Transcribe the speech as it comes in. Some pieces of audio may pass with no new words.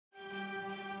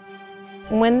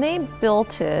When they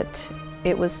built it,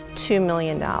 it was $2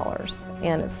 million,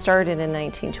 and it started in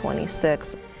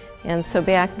 1926. And so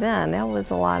back then, that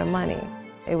was a lot of money.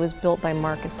 It was built by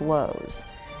Marcus Lowe's,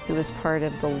 who was part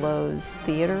of the Lowe's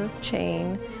Theater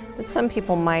chain that some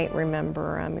people might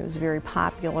remember. It was very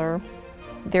popular.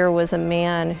 There was a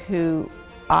man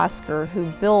Oscar, who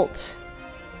built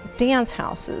dance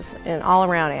houses all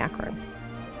around Akron.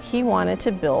 He wanted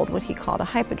to build what he called a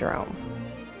hippodrome.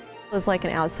 It was like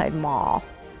an outside mall,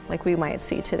 like we might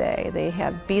see today. They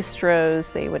have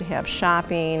bistros, they would have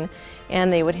shopping,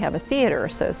 and they would have a theater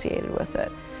associated with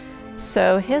it.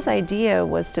 So his idea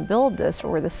was to build this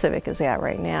where the Civic is at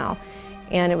right now,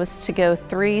 and it was to go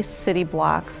 3 city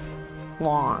blocks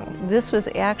long. This was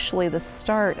actually the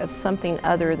start of something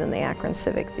other than the Akron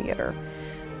Civic Theater.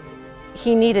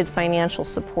 He needed financial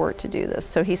support to do this,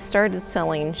 so he started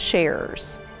selling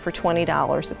shares for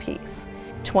 $20 a piece.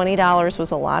 $20 was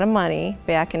a lot of money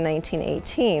back in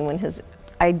 1918 when his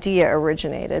idea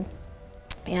originated,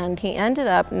 and he ended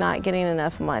up not getting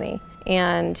enough money,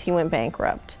 and he went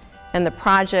bankrupt, and the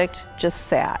project just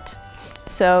sat.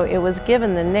 So it was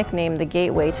given the nickname the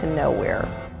Gateway to Nowhere.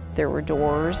 There were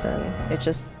doors, and it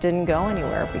just didn't go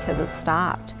anywhere because it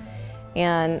stopped.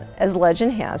 And as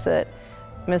legend has it,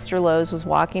 Mr. Lowe's was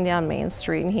walking down Main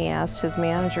Street, and he asked his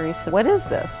manager, he said, "What is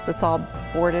this that's all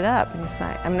boarded up?" And he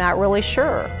said, "I'm not really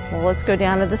sure." "Well, let's go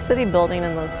down to the city building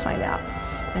and let's find out."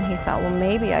 And he thought, well,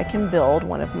 maybe I can build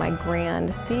one of my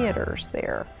grand theaters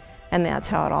there. And that's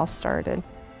how it all started.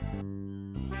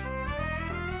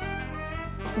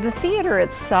 The theater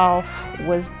itself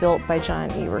was built by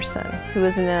John Everson, who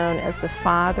is known as the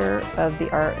father of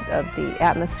the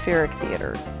atmospheric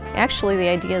theater. Actually, the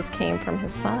ideas came from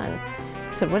his son.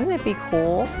 He said, wouldn't it be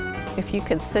cool if you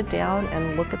could sit down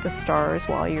and look at the stars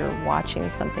while you're watching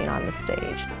something on the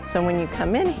stage? So when you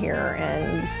come in here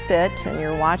and you sit and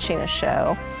you're watching a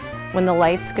show, when the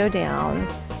lights go down,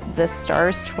 the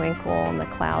stars twinkle and the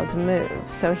clouds move.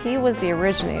 So he was the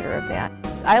originator of that.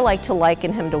 I like to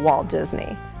liken him to Walt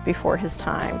Disney before his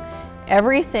time.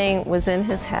 Everything was in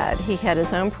his head. He had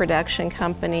his own production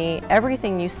company.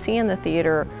 Everything you see in the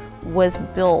theater was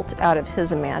built out of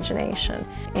his imagination.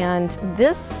 And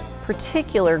this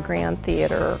particular grand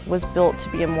theater was built to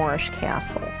be a Moorish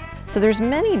castle. So there's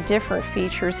many different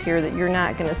features here that you're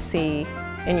not going to see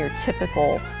in your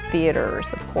typical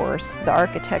theaters, of course. The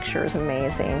architecture is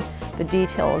amazing, the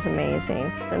detail is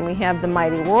amazing. And we have the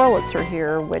mighty Wurlitzer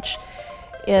here, which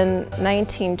in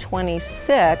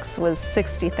 1926 was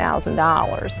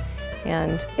 $60,000.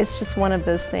 And it's just one of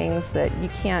those things that you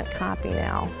can't copy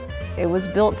now. It was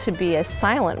built to be a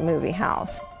silent movie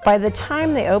house. By the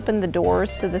time they opened the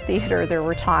doors to the theater, there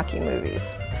were talkie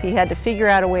movies. He had to figure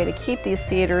out a way to keep these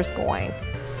theaters going.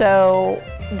 So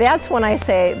that's when I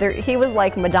say he was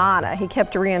like Madonna. He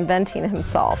kept reinventing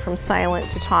himself from silent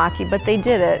to talkie, but they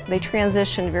did it. They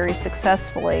transitioned very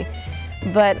successfully,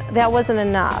 but that wasn't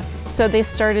enough. So they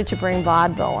started to bring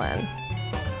vaudeville in,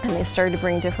 and they started to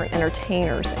bring different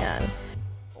entertainers in.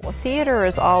 Well, theater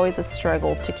is always a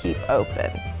struggle to keep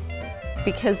open,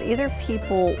 because either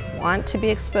people want to be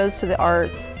exposed to the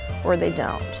arts or they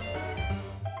don't.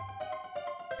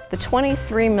 The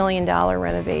 $23 million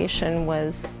renovation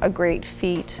was a great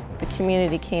feat. The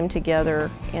community came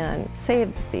together and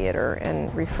saved the theater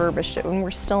and refurbished it, and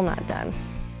we're still not done.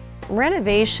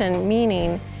 Renovation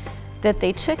meaning that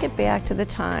they took it back to the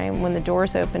time when the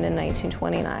doors opened in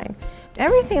 1929.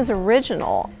 Everything's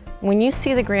original. When you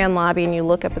see the grand lobby and you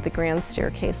look up at the grand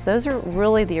staircase, those are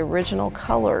really the original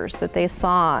colors that they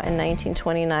saw in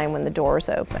 1929 when the doors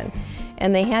opened.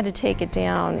 And they had to take it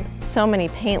down so many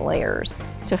paint layers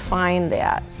to find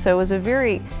that. So it was a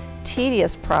very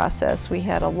tedious process. We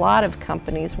had a lot of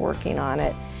companies working on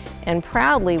it. And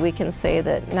proudly we can say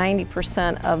that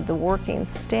 90% of the working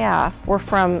staff were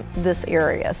from this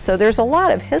area. So there's a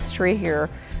lot of history here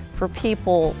for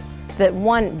people that,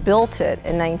 one, built it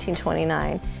in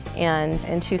 1929 and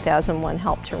in 2001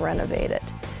 helped to renovate it.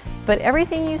 But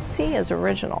everything you see is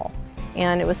original.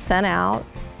 And it was sent out,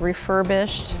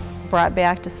 refurbished, brought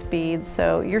back to speed.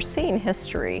 So you're seeing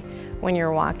history when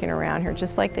you're walking around here,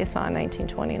 just like they saw in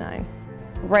 1929.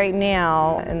 Right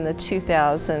now, in the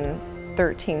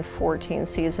 2013-14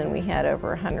 season, we had over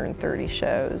 130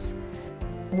 shows.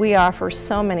 We offer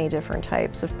so many different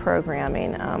types of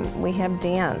programming. We have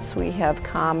dance, we have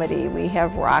comedy, we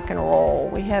have rock and roll,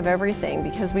 we have everything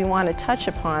because we want to touch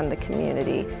upon the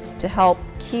community to help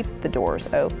keep the doors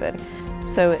open.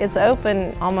 So it's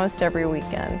open almost every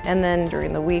weekend, and then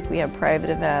during the week we have private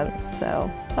events,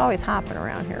 so it's always hopping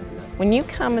around here. When you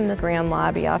come in the grand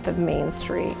lobby off of Main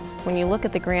Street, when you look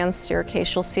at the grand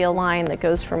staircase, you'll see a line that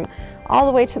goes from all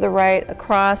the way to the right,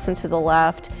 across and to the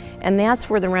left, and that's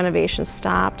where the renovation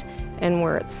stopped and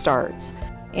where it starts.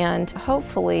 And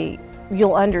hopefully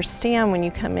you'll understand when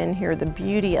you come in here the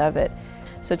beauty of it.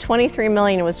 So $23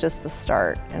 million was just the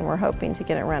start, and we're hoping to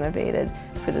get it renovated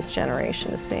for this generation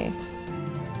to see.